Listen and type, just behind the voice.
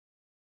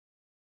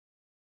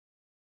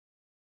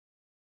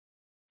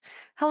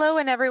Hello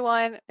and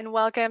everyone, and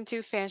welcome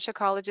to Fanshawe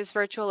College's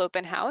virtual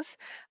open house.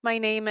 My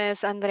name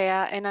is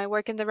Andrea, and I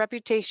work in the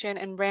Reputation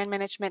and Brand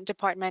Management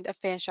Department of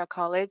Fanshawe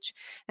College,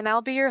 and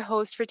I'll be your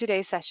host for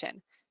today's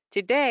session.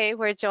 Today,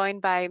 we're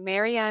joined by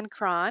Marianne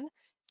Cron,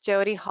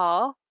 Jody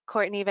Hall,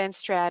 Courtney Van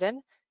Straten,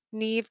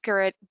 Neve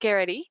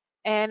Garrity,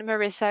 and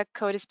Marissa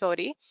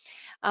Codispoti,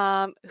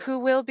 who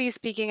will be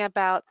speaking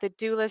about the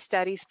Doula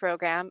Studies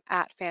program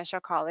at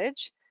Fanshawe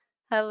College.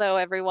 Hello,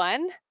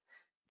 everyone.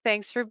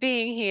 Thanks for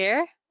being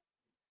here.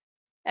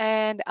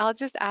 And I'll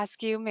just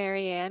ask you,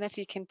 Marianne, if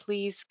you can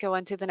please go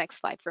on to the next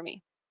slide for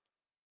me.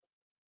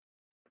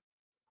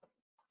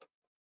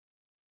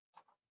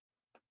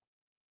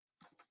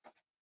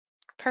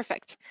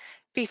 Perfect.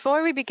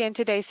 Before we begin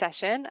today's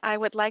session, I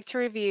would like to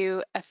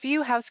review a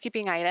few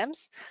housekeeping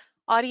items.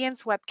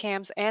 Audience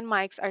webcams and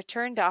mics are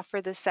turned off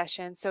for this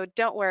session, so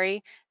don't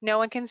worry, no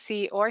one can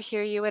see or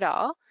hear you at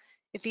all.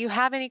 If you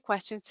have any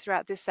questions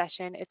throughout this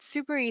session, it's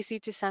super easy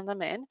to send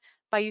them in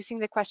by using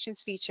the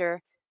questions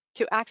feature.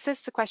 To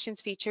access the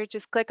questions feature,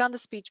 just click on the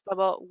speech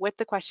bubble with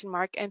the question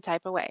mark and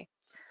type away.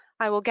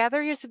 I will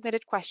gather your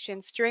submitted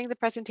questions during the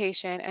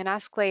presentation and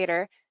ask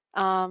later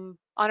on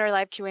our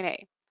live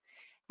Q&A.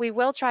 We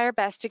will try our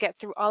best to get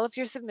through all of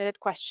your submitted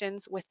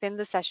questions within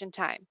the session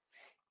time.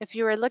 If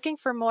you are looking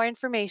for more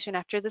information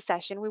after the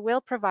session, we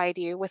will provide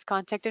you with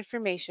contact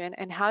information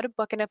and how to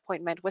book an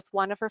appointment with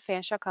one of our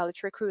Fanshawe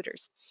College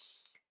recruiters.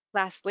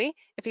 Lastly,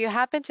 if you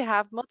happen to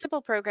have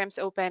multiple programs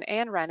open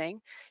and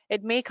running,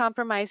 it may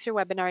compromise your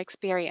webinar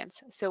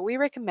experience. So we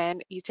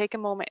recommend you take a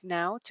moment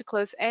now to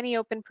close any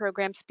open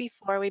programs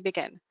before we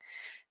begin.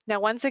 Now,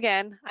 once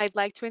again, I'd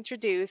like to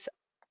introduce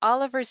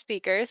all of our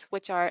speakers,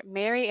 which are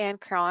Mary Ann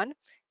Cron,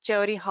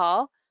 Jody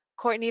Hall,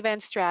 Courtney Van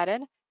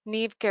Straten,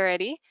 Neve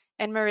Garrity,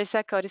 and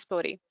Marissa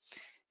Codispoti,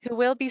 who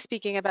will be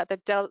speaking about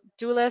the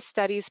Doula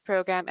Studies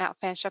program at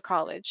Fanshawe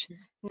College.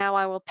 Now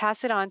I will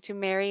pass it on to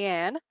Mary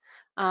Ann,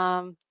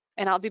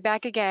 and I'll be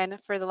back again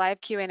for the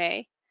live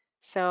Q&A.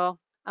 So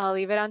I'll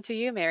leave it on to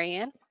you, Mary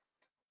Ann.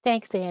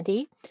 Thanks,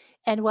 Andy,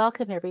 and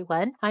welcome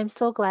everyone. I'm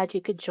so glad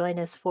you could join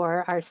us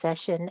for our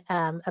session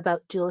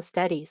about Doula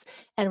Studies.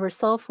 And we're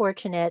so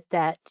fortunate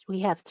that we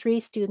have 3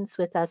 students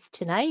with us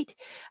tonight,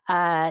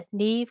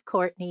 Neve,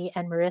 Courtney,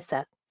 and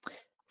Marissa.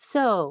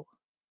 So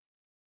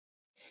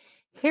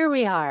here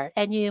we are,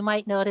 and you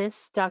might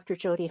notice Dr.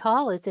 Jody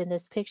Hall is in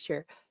this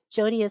picture.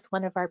 Jody is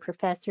one of our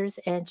professors,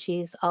 and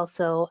she's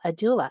also a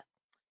doula.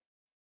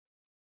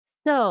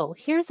 So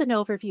here's an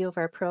overview of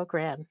our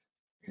program.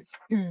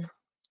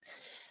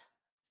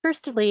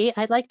 Firstly,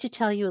 I'd like to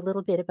tell you a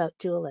little bit about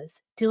doulas.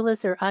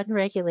 Doulas are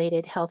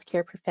unregulated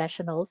healthcare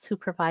professionals who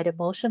provide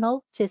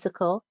emotional,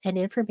 physical, and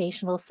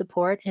informational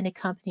support and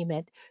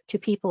accompaniment to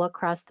people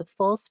across the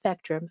full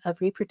spectrum of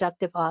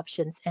reproductive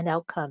options and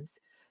outcomes.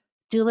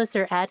 Doulas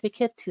are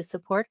advocates who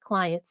support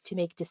clients to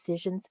make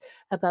decisions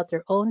about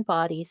their own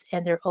bodies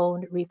and their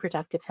own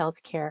reproductive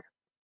health care.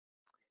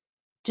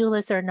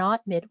 Doulas are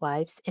not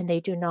midwives and they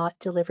do not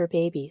deliver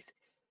babies.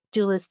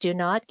 Doulas do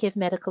not give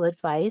medical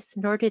advice,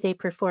 nor do they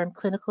perform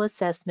clinical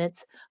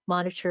assessments,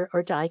 monitor,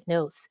 or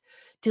diagnose.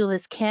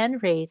 Doulas can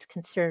raise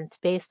concerns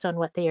based on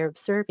what they are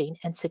observing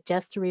and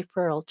suggest a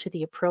referral to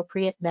the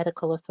appropriate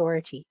medical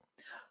authority.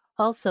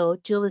 Also,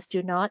 doulas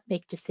do not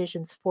make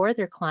decisions for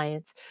their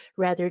clients.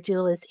 Rather,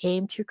 doulas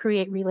aim to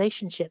create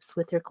relationships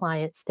with their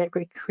clients that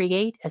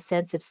create a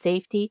sense of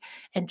safety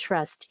and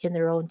trust in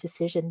their own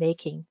decision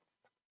making.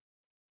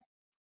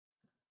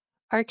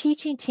 Our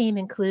teaching team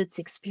includes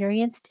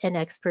experienced and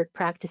expert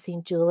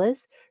practicing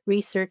doulas,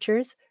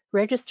 researchers,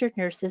 registered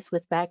nurses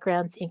with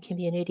backgrounds in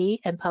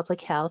community and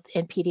public health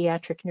and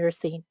pediatric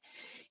nursing.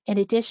 In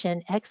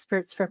addition,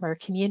 experts from our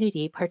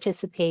community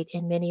participate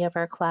in many of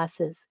our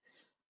classes.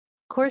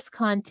 Course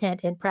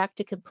content and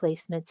practicum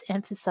placements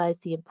emphasize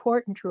the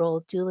important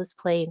role doulas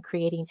play in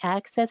creating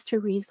access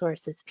to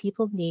resources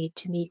people need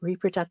to meet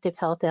reproductive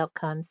health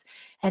outcomes,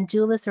 and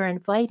doulas are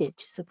invited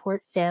to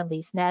support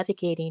families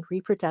navigating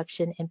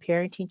reproduction and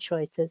parenting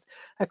choices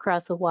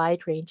across a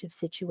wide range of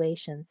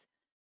situations.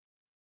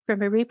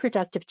 From a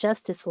reproductive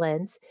justice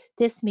lens,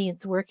 this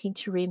means working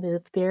to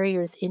remove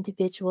barriers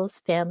individuals,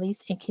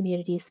 families, and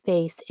communities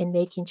face in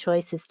making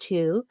choices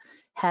to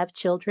have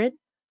children,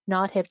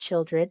 not have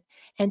children,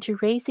 and to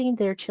raising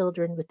their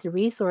children with the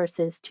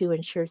resources to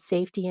ensure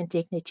safety and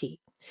dignity.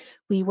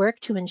 We work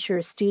to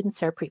ensure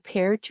students are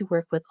prepared to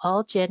work with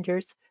all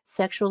genders,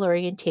 sexual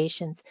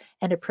orientations,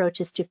 and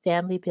approaches to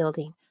family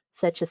building,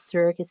 such as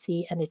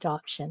surrogacy and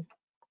adoption.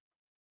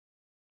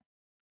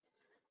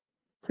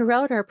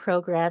 Throughout our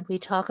program, we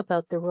talk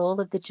about the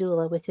role of the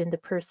doula within the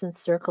person's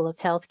circle of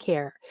health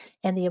care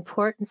and the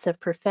importance of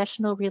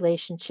professional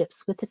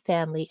relationships with the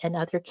family and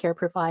other care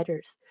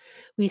providers.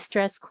 We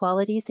stress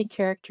qualities and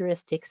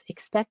characteristics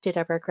expected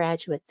of our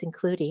graduates,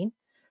 including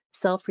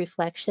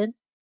self-reflection,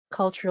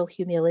 cultural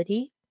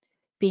humility,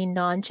 being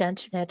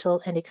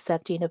non-judgmental and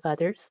accepting of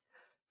others,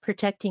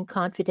 protecting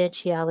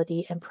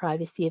confidentiality and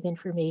privacy of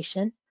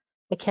information,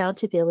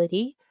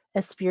 accountability,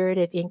 a spirit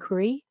of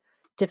inquiry,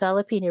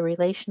 developing a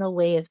relational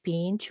way of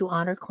being to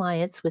honor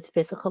clients with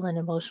physical and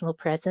emotional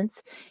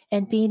presence,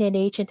 and being an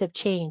agent of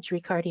change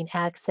regarding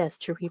access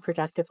to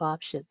reproductive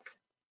options.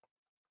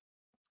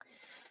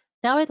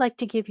 Now I'd like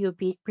to give you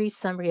a brief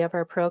summary of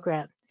our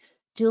program.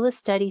 Doula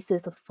Studies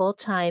is a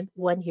full-time,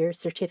 one-year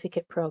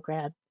certificate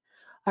program.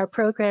 Our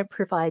program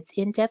provides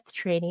in-depth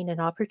training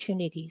and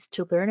opportunities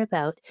to learn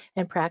about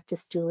and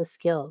practice doula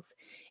skills.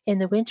 In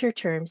the winter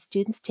term,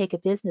 students take a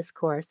business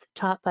course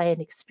taught by an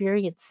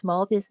experienced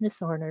small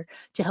business owner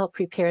to help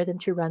prepare them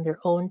to run their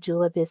own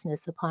doula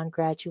business upon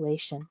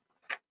graduation.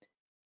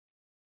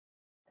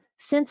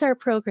 Since our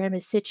program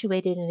is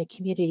situated in a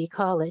community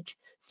college,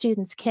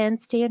 students can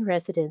stay in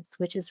residence,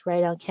 which is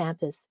right on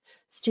campus.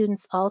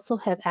 Students also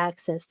have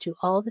access to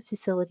all the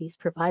facilities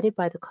provided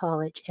by the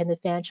college and the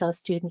Fanshawe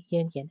Student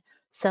Union,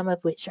 some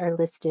of which are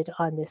listed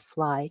on this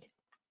slide.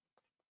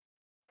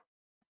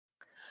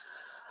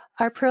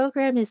 Our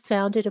program is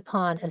founded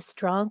upon a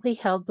strongly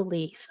held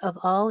belief of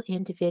all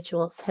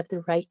individuals have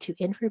the right to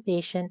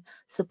information,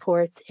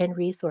 supports, and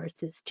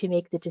resources to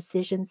make the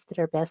decisions that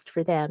are best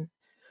for them.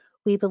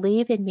 We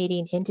believe in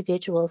meeting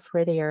individuals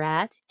where they are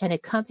at and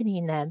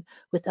accompanying them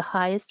with the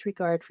highest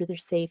regard for their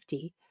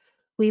safety.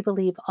 We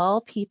believe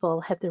all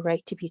people have the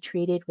right to be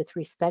treated with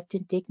respect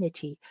and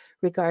dignity,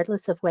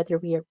 regardless of whether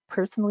we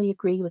personally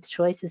agree with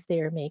choices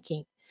they are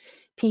making.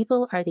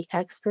 People are the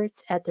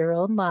experts at their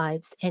own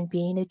lives, and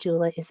being a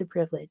doula is a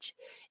privilege.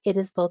 It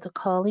is both a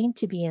calling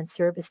to be in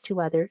service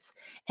to others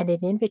and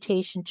an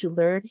invitation to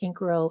learn and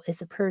grow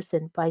as a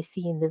person by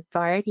seeing the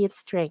variety of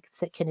strengths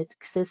that can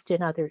exist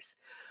in others.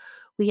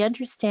 We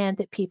understand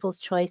that people's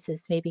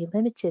choices may be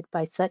limited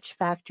by such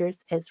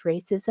factors as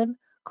racism,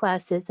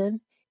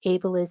 classism,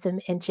 ableism,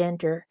 and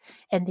gender,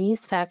 and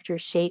these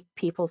factors shape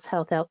people's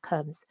health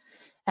outcomes.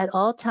 At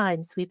all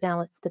times, we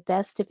balance the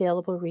best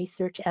available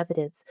research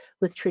evidence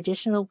with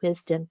traditional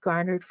wisdom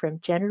garnered from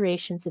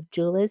generations of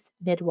doulas,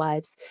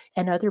 midwives,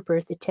 and other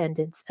birth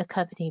attendants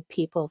accompanying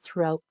people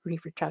throughout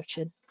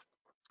reproduction.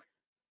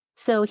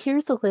 So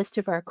here's a list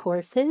of our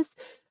courses.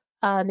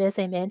 As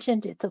I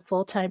mentioned, it's a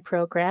full-time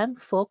program,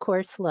 full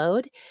course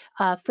load.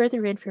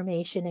 Further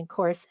information and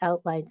course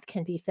outlines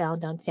can be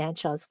found on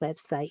Fanshawe's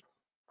website.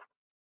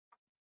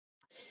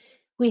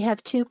 We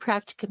have 2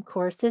 practicum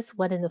courses,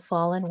 one in the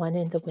fall and one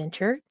in the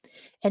winter.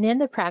 And in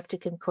the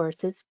practicum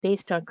courses,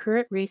 based on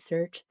current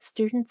research,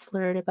 students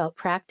learn about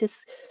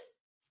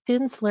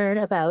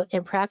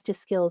and practice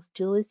skills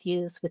doulas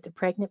use with the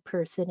pregnant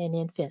person and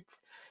infants.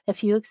 A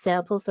few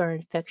examples are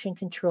infection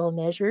control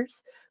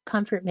measures,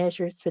 comfort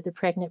measures for the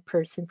pregnant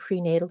person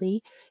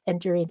prenatally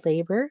and during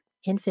labor,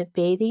 infant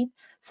bathing,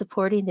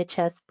 supporting the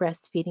chest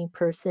breastfeeding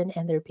person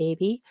and their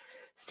baby,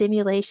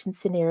 simulation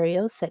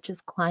scenarios such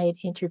as client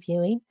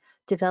interviewing,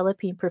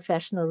 developing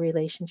professional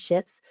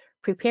relationships,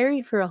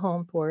 preparing for a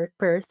home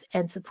birth,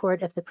 and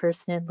support of the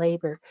person in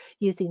labor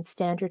using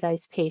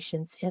standardized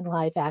patients and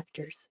live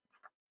actors.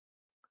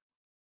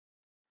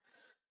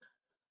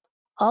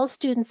 All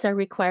students are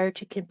required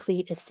to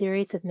complete a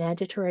series of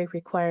mandatory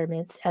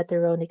requirements at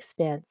their own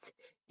expense.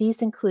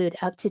 These include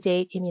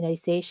up-to-date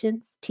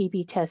immunizations,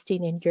 TB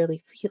testing and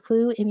yearly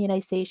flu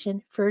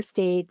immunization, first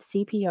aid,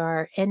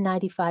 CPR,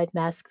 N95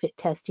 mask fit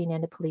testing,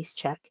 and a police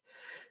check.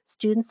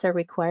 Students are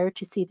required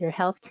to see their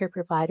healthcare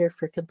provider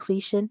for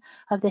completion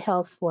of the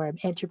health form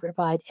and to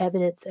provide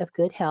evidence of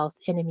good health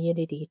and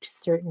immunity to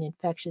certain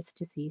infectious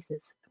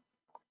diseases.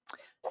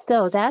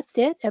 So that's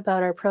it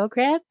about our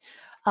program.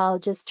 I'll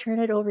just turn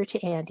it over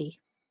to Andy.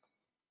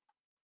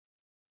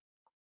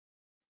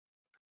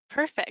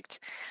 Perfect.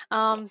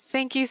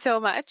 Thank you so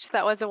much.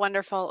 That was a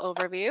wonderful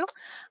overview.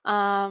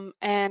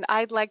 And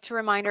I'd like to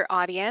remind our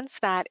audience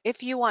that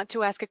if you want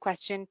to ask a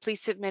question,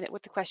 please submit it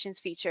with the questions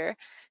feature.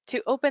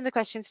 To open the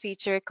questions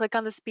feature, click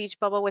on the speech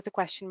bubble with a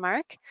question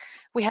mark.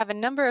 We have a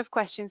number of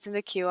questions in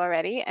the queue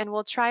already, and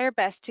we'll try our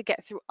best to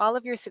get through all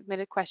of your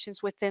submitted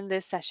questions within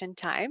this session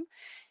time.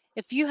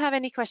 If you have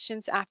any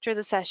questions after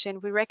the session,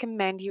 we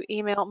recommend you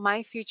email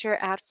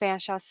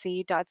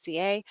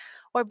myfuture@fanshawec.ca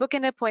or book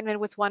an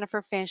appointment with one of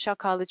our Fanshawe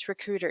College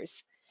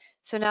recruiters.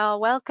 So now I'll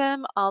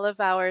welcome all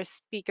of our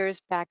speakers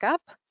back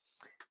up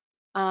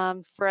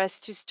for us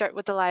to start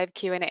with the live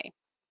Q&A.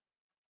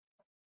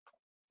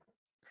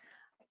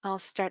 I'll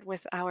start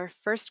with our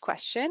first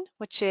question,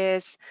 which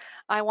is,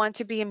 I want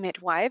to be a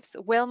midwife.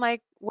 Will my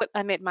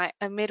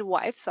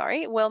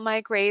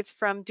grades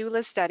from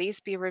Doula Studies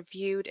be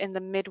reviewed in the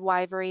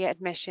midwifery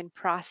admission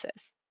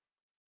process?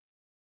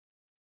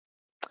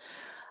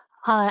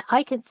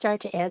 I can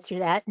start to answer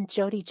that, and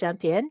Jody,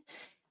 jump in.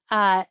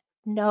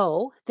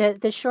 No,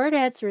 the short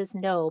answer is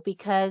no,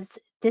 because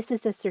this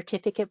is a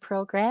certificate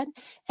program,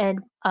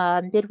 and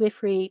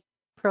midwifery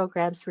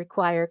programs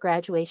require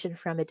graduation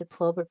from a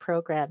diploma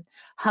program.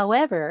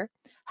 However,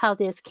 how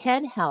this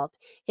can help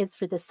is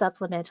for the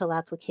supplemental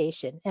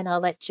application, and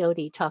I'll let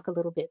Jody talk a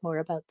little bit more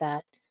about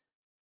that.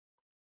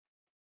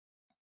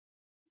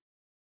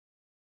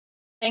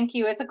 Thank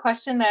you. It's a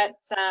question that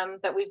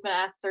that we've been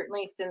asked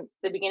certainly since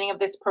the beginning of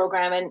this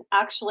program, and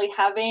actually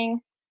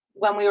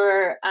when we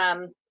were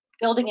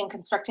building and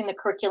constructing the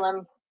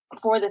curriculum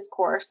for this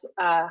course,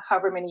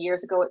 however many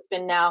years ago it's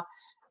been now,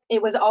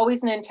 it was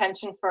always an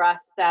intention for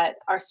us that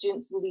our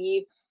students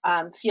leave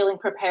feeling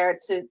prepared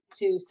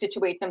to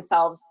situate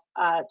themselves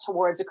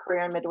towards a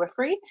career in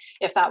midwifery,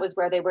 if that was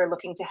where they were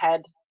looking to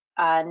head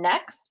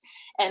next.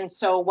 And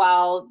so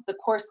while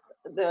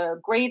the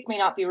grades may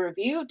not be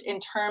reviewed, in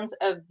terms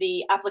of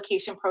the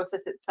application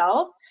process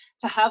itself,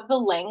 to have the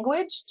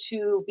language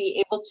to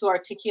be able to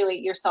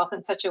articulate yourself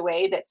in such a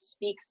way that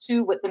speaks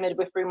to what the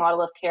midwifery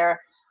model of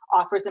care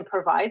offers and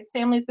provides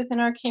families within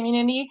our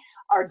community,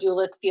 our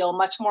doulas feel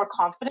much more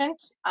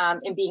confident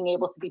in being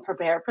able to be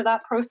prepared for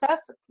that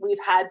process. We've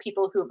had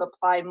people who have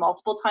applied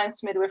multiple times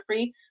to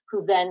midwifery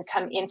who then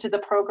come into the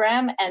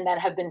program and then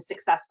have been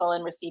successful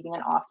in receiving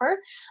an offer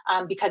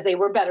because they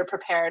were better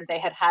prepared. They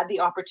had had the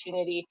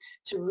opportunity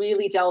to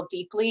really delve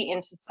deeply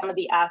into some of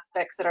the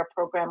aspects that our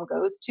program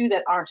goes to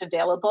that aren't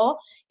available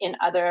in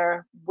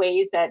other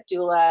ways that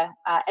doula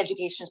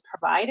education is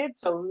provided.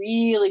 So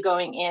really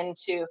going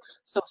into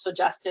social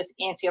justice,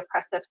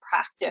 anti-oppressive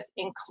practice,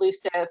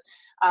 inclusive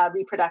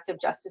reproductive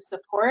justice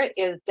support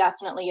is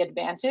definitely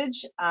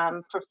advantage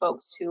for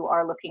folks who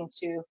are looking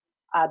to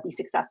be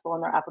successful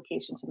in their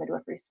application to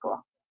midwifery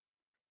school.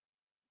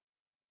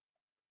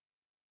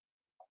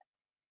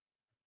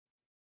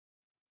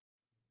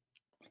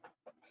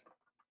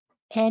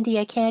 Andy,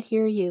 I can't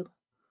hear you.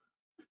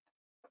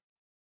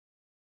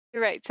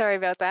 You're right, sorry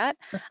about that.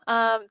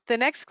 The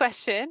next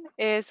question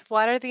is,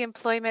 what are the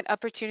employment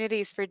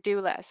opportunities for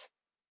doulas?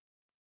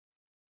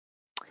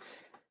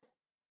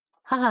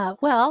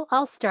 Well,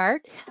 I'll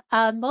start.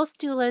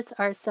 Most doulas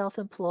are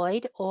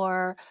self-employed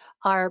or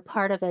are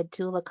part of a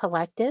doula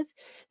collective.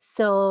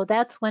 So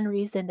that's one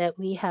reason that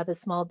we have a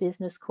small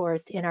business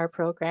course in our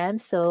program.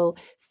 So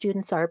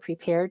students are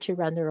prepared to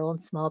run their own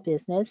small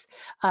business.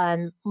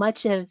 Many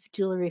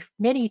doula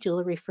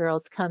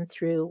referrals come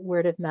through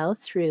word of mouth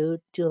through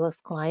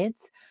doulas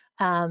clients.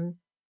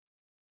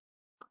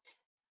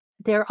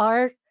 There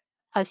are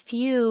a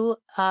few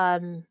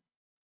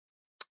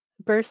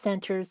birth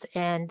centers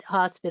and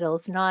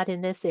hospitals, not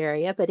in this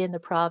area, but in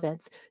the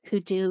province, who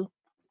do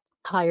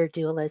hire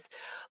doulas.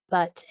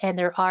 And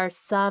there are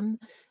some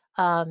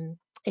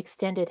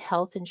extended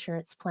health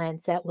insurance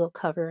plans that will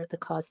cover the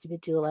cost of a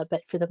doula.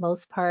 But for the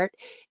most part,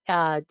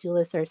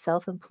 doulas are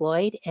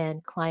self-employed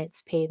and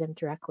clients pay them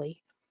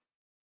directly.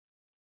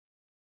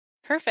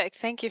 Perfect,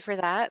 thank you for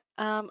that.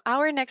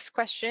 Our next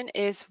question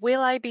is,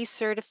 will I be a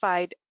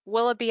certified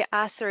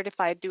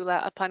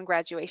doula upon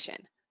graduation?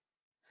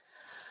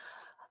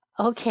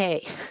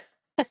 Okay,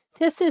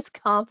 this is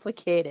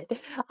complicated.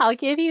 I'll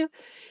give you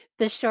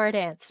the short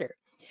answer.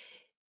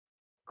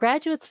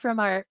 Graduates from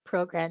our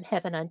program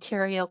have an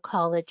Ontario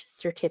College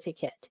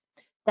certificate.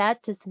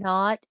 That does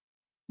not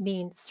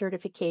mean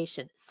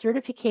certification.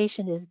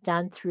 Certification is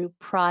done through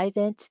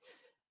private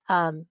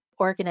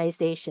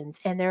organizations,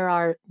 and there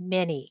are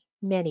many,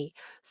 many.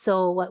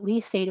 So what we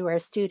say to our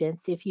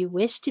students, if you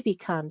wish to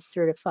become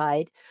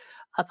certified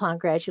upon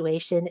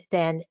graduation,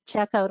 then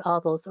check out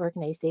all those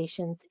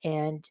organizations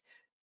and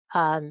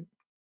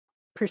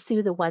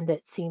pursue the one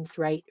that seems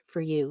right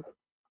for you.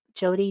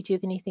 Jody, do you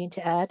have anything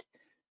to add?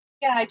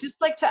 Yeah, I'd just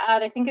like to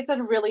add, I think it's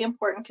a really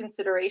important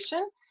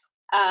consideration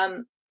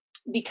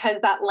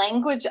because that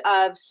language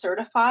of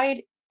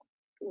certified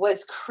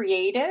was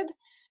created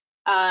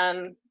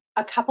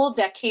a couple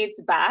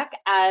decades back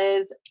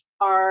as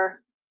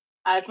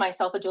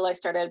myself, a doula, I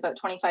started about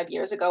 25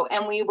 years ago,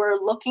 and we were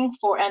looking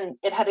for, and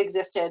it had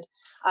existed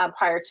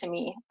prior to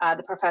me,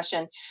 the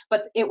profession,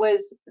 but it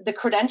was the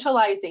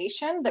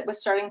credentialization that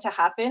was starting to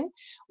happen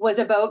was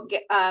about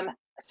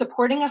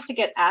supporting us to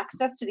get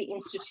access to the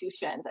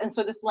institutions. And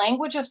so this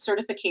language of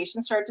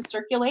certification started to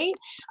circulate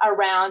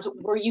around,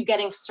 were you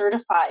getting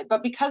certified?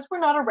 But because we're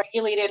not a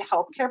regulated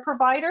healthcare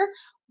provider,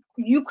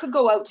 you could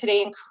go out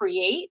today and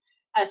create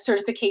a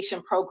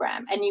certification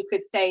program. And you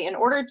could say, in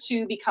order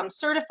to become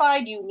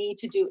certified, you need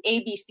to do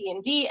A, B, C,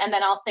 and D. And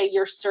then I'll say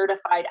you're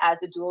certified as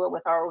a doula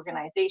with our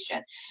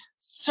organization.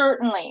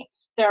 Certainly,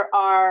 there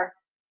are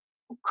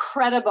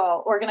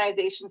credible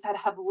organizations that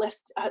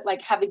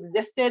have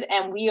existed,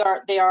 and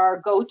they are our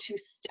go-to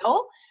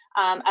still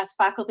as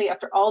faculty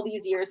after all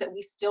these years, that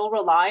we still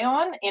rely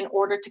on in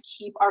order to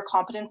keep our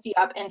competency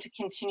up and to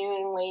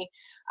continually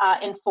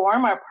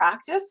inform our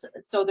practice.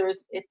 So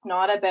it's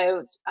not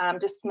about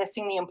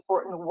dismissing the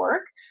important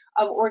work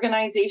of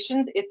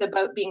organizations. It's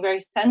about being very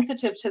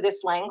sensitive to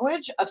this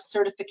language of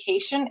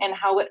certification and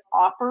how it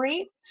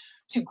operates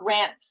to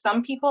grant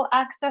some people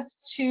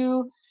access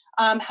to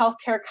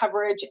healthcare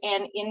coverage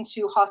and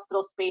into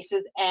hospital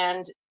spaces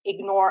and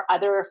ignore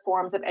other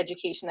forms of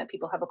education that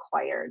people have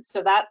acquired.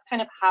 So that's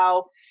kind of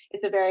how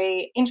it's a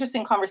very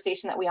interesting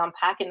conversation that we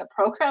unpack in the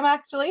program,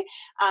 actually,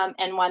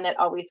 and one that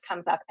always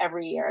comes up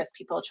every year as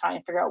people try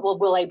and figure out, well,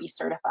 will I be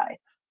certified?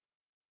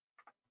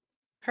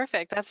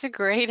 Perfect, that's a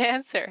great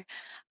answer.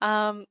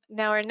 Now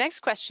our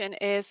next question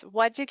is,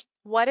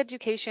 what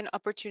education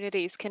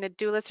opportunities can a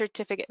doula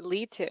certificate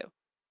lead to?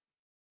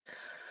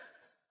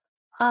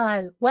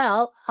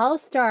 Well, I'll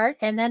start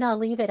and then I'll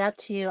leave it up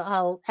to you.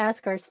 I'll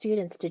ask our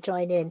students to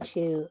join in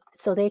too,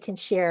 so they can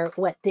share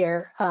what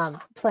their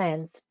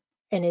plans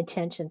and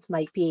intentions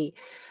might be.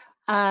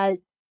 Uh,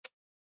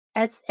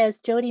 as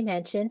Jody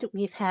mentioned,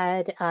 we've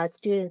had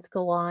students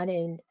go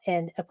on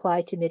and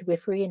apply to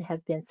midwifery and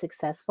have been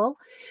successful.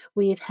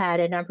 We've had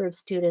a number of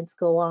students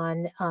go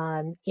on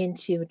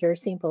into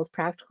nursing, both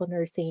practical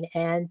nursing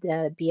and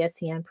the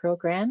BSEM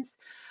programs.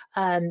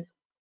 Um,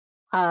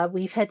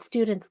 we've had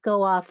students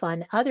go off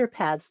on other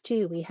paths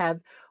too. We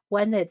have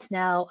one that's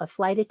now a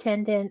flight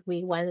attendant.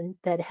 One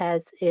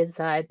that is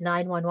a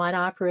 911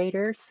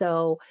 operator.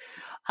 So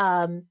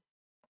I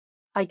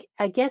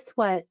guess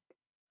what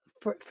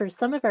for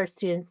some of our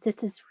students,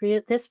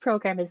 this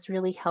program has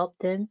really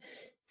helped them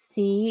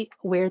see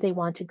where they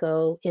want to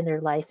go in their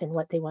life and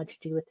what they want to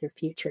do with their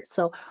future.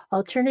 So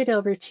I'll turn it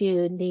over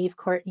to Neve,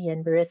 Courtney,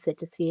 and Marissa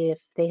to see if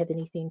they have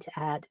anything to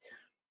add.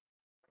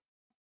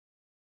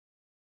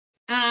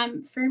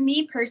 For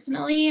me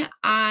personally,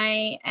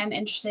 I am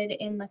interested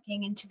in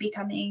looking into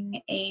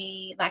becoming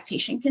a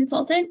lactation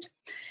consultant.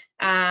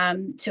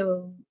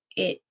 So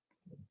it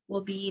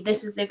will be,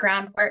 this is the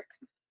groundwork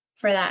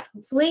for that,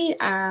 hopefully.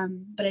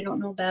 But I don't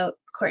know about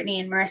Courtney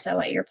and Marissa,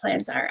 what your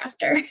plans are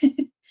after.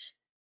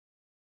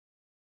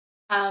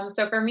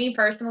 So for me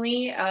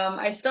personally,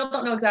 I still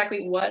don't know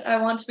exactly what I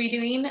want to be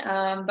doing,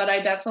 but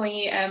I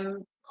definitely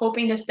am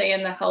hoping to stay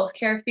in the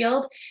healthcare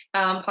field,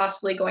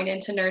 possibly going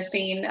into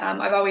nursing.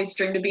 I've always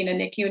dreamed of being a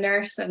NICU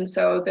nurse, and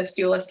so this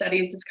Doula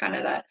Studies is kind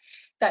of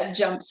that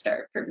jump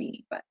start for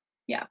me. But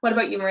yeah, what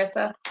about you,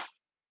 Marissa?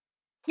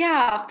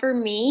 Yeah, for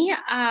me,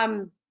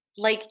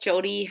 like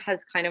Jody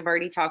has kind of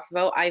already talked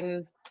about,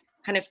 I'm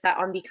kind of set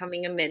on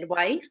becoming a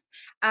midwife.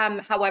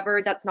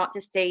 However, that's not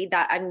to say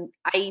that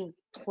I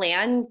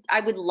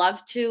would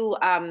love to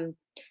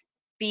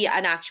be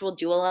an actual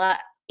doula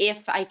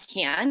if I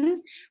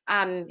can,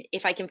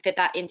 if I can fit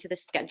that into the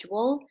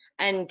schedule,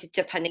 and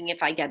depending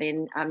if I get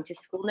in to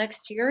school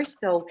next year.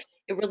 So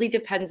it really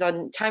depends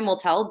on, time will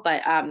tell,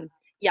 but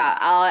yeah,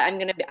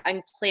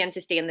 I'm plan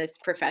to stay in this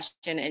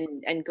profession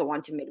and go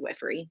on to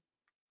midwifery.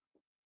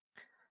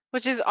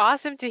 Which is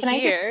awesome to Can I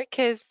just, hear,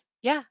 because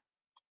yeah.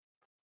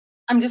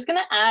 I'm just going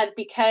to add,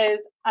 because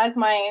as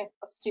my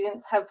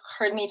students have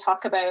heard me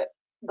talk about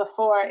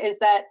before, is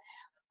that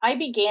I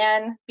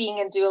began being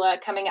a doula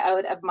coming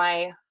out of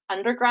my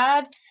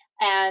undergrad.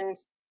 And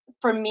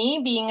for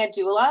me, being a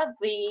doula,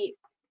 the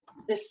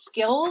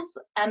skills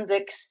and the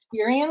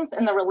experience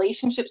and the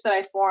relationships that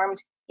I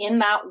formed in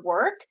that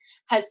work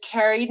has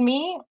carried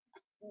me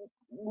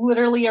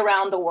literally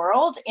around the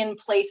world in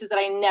places that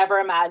I never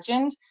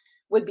imagined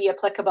would be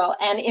applicable,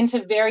 and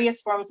into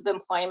various forms of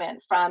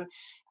employment, from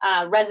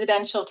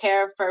residential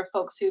care for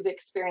folks who've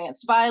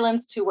experienced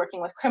violence, to working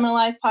with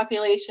criminalized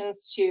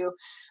populations, to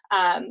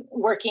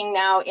working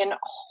now in a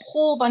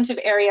whole bunch of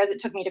areas. It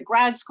took me to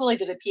grad school. I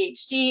did a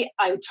PhD.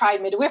 I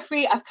tried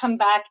midwifery. I've come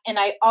back, and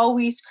I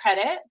always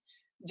credit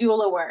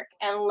doula work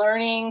and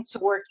learning to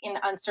work in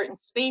uncertain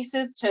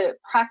spaces, to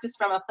practice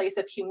from a place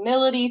of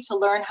humility, to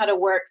learn how to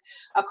work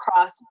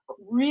across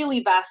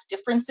really vast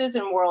differences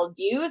in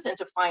worldviews and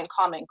to find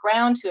common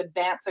ground to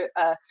advance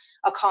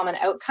a common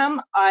outcome.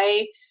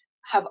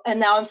 And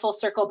now I'm full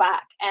circle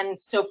back. And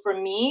so for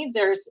me,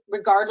 there's,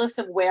 regardless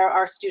of where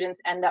our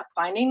students end up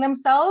finding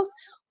themselves,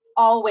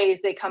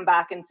 always they come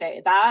back and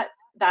say that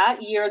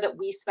year that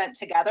we spent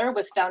together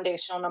was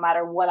foundational, no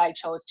matter what I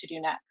chose to do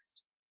next.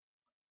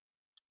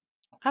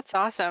 That's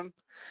awesome.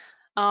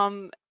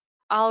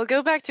 I'll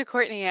go back to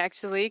Courtney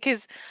actually,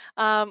 because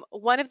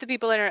one of the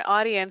people in our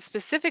audience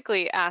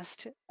specifically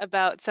asked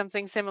about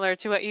something similar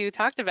to what you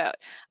talked about.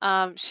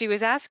 She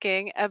was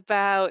asking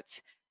about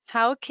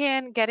how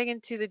can getting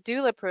into the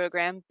doula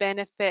program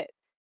benefit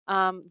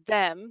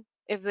them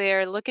if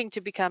they're looking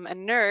to become a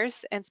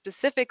nurse, and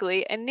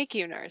specifically a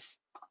NICU nurse.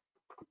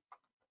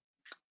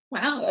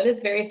 Wow, that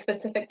is very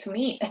specific to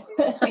me.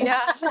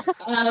 Yeah.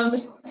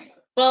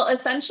 Well,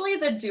 essentially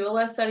the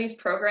Doula Studies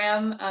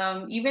program,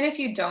 even if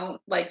you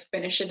don't like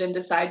finish it and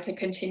decide to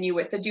continue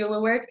with the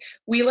doula work,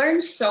 we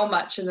learned so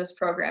much in this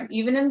program.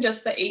 Even in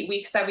just the 8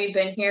 weeks that we've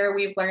been here,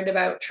 we've learned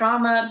about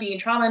trauma, being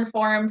trauma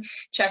informed,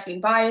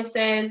 checking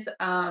biases,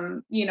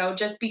 you know,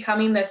 just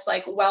becoming this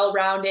like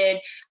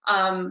well-rounded,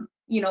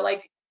 you know,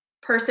 like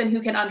person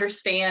who can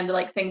understand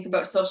like things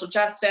about social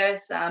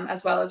justice,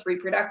 as well as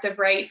reproductive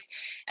rights.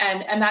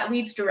 And that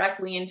leads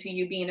directly into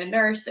you being a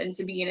nurse and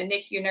to being a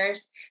NICU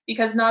nurse,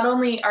 because not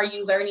only are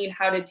you learning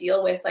how to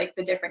deal with like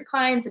the different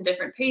clients and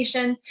different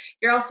patients,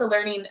 you're also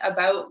learning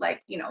about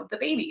like, you know, the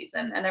babies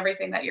and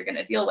everything that you're going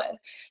to deal with.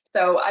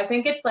 So I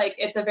think it's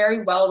a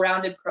very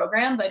well-rounded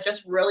program that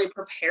just really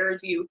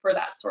prepares you for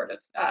that sort of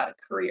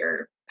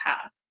career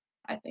path,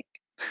 I think.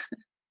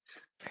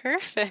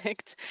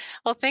 Perfect.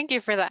 Well, thank you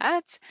for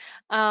that.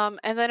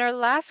 And then our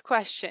last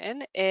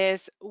question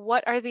is,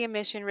 what are the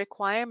admission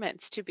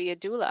requirements to be a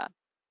doula?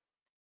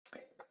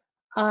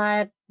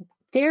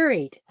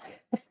 Varied.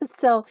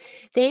 So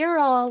they are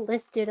all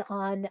listed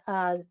on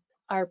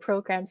our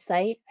program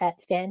site at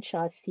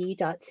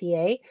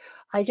fanshawec.ca.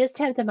 I just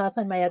have them up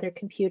on my other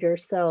computer,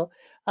 so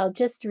I'll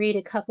just read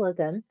a couple of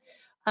them.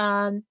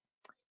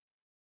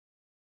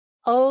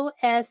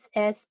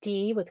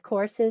 OSSD with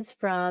courses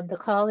from the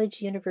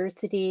college,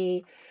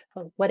 university,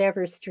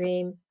 whatever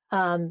stream.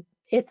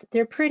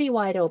 They're pretty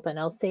wide open,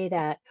 I'll say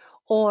that.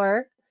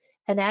 Or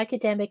an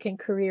academic and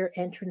career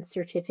entrance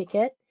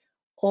certificate,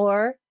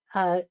 or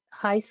a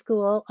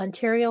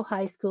Ontario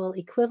High School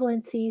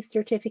equivalency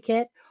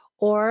certificate,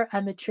 or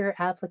a mature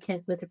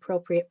applicant with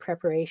appropriate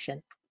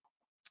preparation.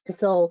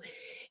 So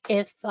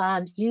if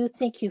you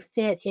think you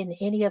fit in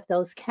any of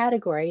those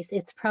categories,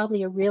 it's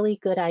probably a really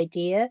good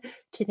idea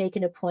to make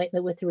an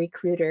appointment with a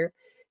recruiter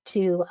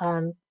to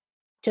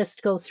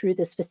just go through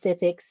the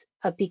specifics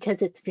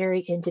because it's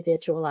very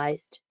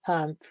individualized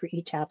for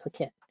each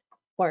applicant.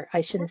 Or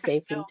I shouldn't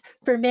say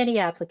for many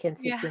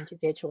applicants, it's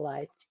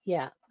individualized.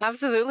 Yeah.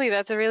 Absolutely.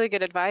 That's a really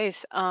good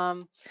advice.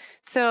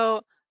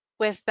 So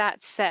with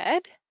that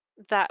said,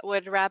 that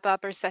would wrap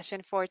up our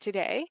session for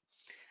today.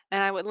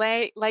 And I would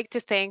like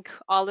to thank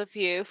all of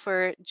you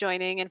for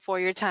joining and for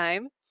your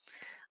time.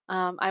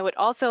 I would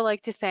also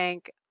like to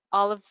thank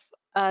all of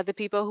the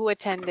people who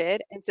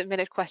attended and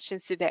submitted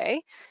questions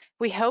today.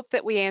 We hope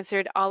that we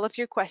answered all of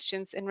your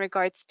questions in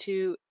regards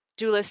to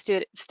doula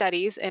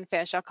studies in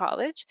Fanshawe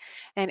College.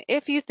 And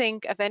if you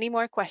think of any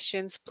more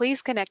questions,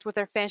 please connect with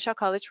our Fanshawe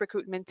College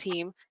recruitment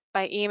team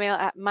by email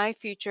at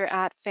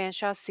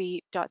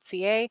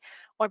myfuture@fanshawec.ca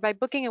or by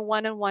booking a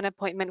one-on-one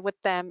appointment with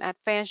them at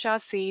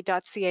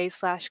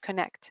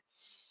fanshawec.ca/connect.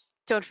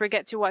 Don't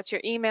forget to watch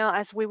your email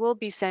as we will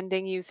be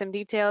sending you some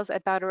details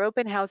about our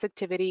open house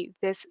activity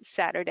this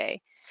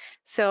Saturday.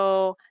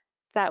 So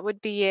that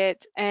would be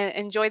it. And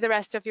enjoy the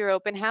rest of your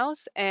open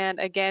house. And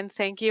again,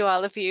 thank you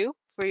all of you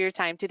for your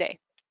time today.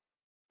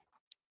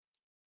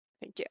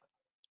 Thank you.